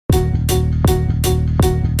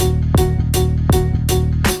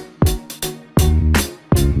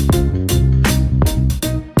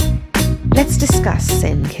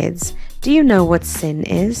kids, do you know what sin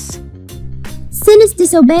is? Sin is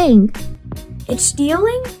disobeying. It's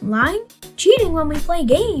stealing, lying, cheating when we play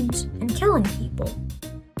games, and killing people.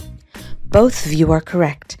 Both of you are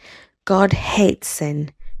correct. God hates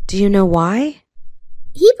sin. Do you know why?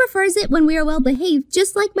 He prefers it when we are well behaved,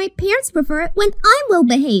 just like my parents prefer it when I'm well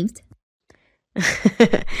behaved.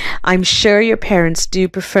 I'm sure your parents do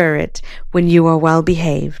prefer it when you are well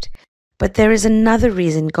behaved. But there is another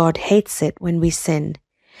reason God hates it when we sin.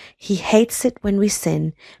 He hates it when we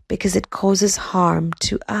sin because it causes harm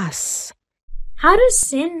to us. How does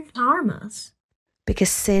sin harm us? Because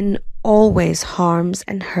sin always harms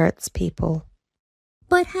and hurts people.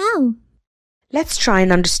 But how? Let's try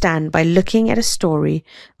and understand by looking at a story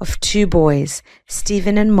of two boys,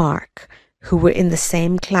 Stephen and Mark, who were in the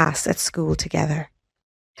same class at school together.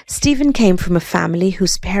 Stephen came from a family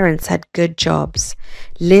whose parents had good jobs,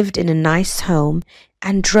 lived in a nice home,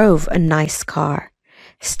 and drove a nice car.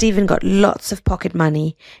 Stephen got lots of pocket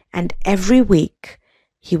money, and every week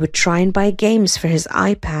he would try and buy games for his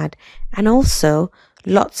iPad and also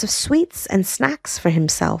lots of sweets and snacks for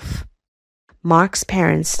himself. Mark's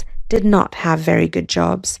parents did not have very good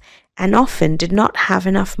jobs and often did not have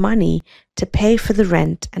enough money to pay for the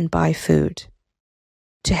rent and buy food.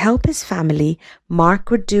 To help his family,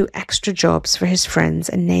 Mark would do extra jobs for his friends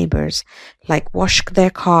and neighbours, like wash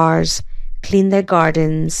their cars, clean their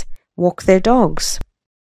gardens, walk their dogs.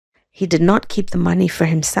 He did not keep the money for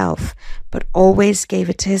himself, but always gave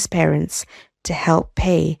it to his parents to help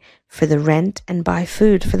pay for the rent and buy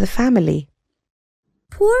food for the family.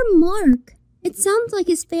 Poor Mark. It sounds like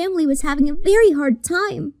his family was having a very hard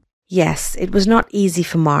time. Yes, it was not easy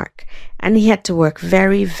for Mark, and he had to work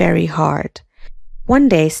very, very hard. One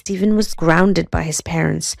day, Stephen was grounded by his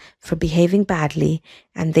parents for behaving badly,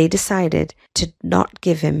 and they decided to not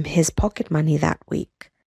give him his pocket money that week.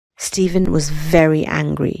 Stephen was very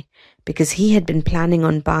angry because he had been planning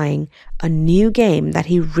on buying a new game that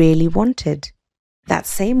he really wanted. That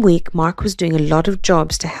same week, Mark was doing a lot of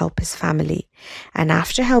jobs to help his family, and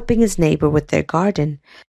after helping his neighbour with their garden,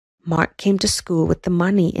 Mark came to school with the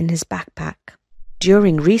money in his backpack.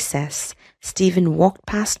 During recess, Stephen walked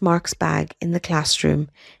past Mark's bag in the classroom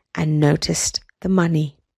and noticed the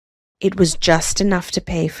money. It was just enough to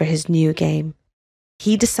pay for his new game.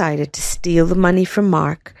 He decided to steal the money from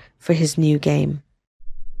Mark for his new game.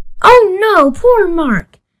 Oh no, poor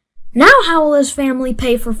Mark! Now how will his family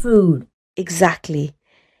pay for food? Exactly.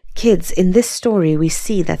 Kids, in this story we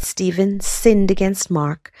see that Stephen sinned against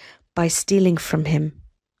Mark by stealing from him.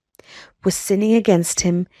 Was sinning against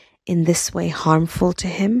him in this way harmful to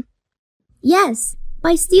him? Yes,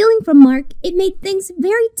 by stealing from Mark, it made things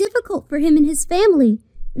very difficult for him and his family.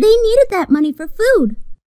 They needed that money for food.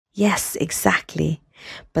 Yes, exactly.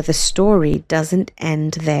 But the story doesn't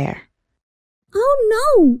end there. Oh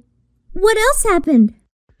no! What else happened?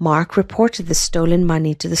 Mark reported the stolen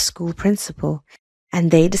money to the school principal, and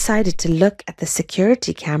they decided to look at the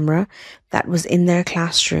security camera that was in their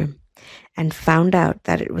classroom and found out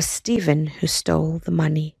that it was Stephen who stole the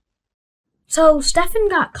money. So Stephen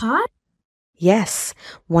got caught? Yes,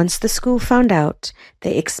 once the school found out,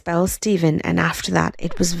 they expelled Stephen, and after that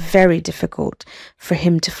it was very difficult for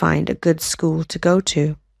him to find a good school to go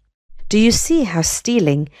to. Do you see how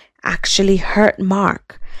stealing actually hurt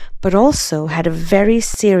Mark, but also had a very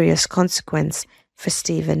serious consequence for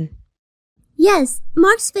Stephen? Yes,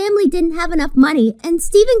 Mark's family didn't have enough money and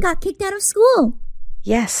Stephen got kicked out of school.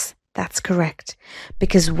 Yes, that's correct.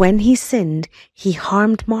 Because when he sinned, he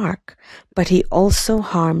harmed Mark, but he also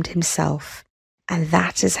harmed himself. And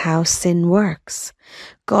that is how sin works.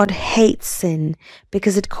 God hates sin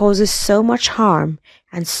because it causes so much harm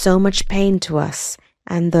and so much pain to us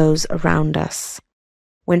and those around us.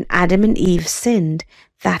 When Adam and Eve sinned,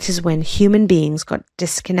 that is when human beings got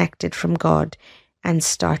disconnected from God and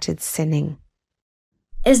started sinning.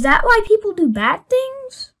 Is that why people do bad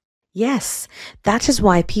things? Yes, that is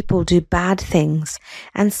why people do bad things,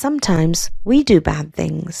 and sometimes we do bad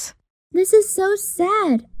things. This is so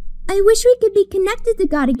sad. I wish we could be connected to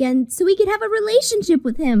God again so we could have a relationship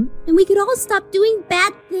with Him and we could all stop doing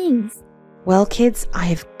bad things. Well, kids, I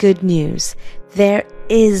have good news. There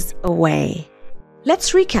is a way.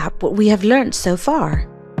 Let's recap what we have learned so far.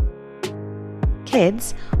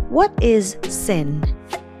 Kids, what is sin?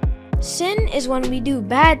 Sin is when we do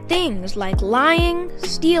bad things like lying,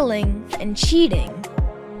 stealing, and cheating.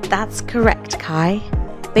 That's correct, Kai.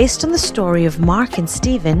 Based on the story of Mark and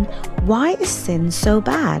Stephen, why is sin so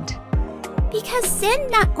bad? Because sin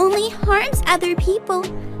not only harms other people,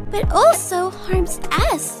 but also harms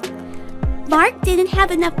us. Mark didn't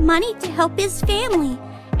have enough money to help his family,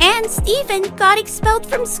 and Stephen got expelled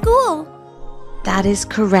from school. That is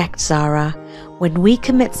correct, Zara. When we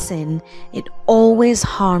commit sin, it always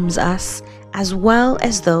harms us as well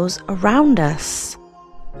as those around us.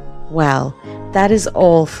 Well, that is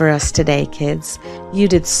all for us today, kids. You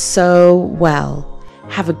did so well.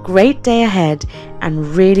 Have a great day ahead and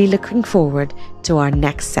really looking forward to our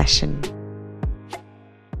next session.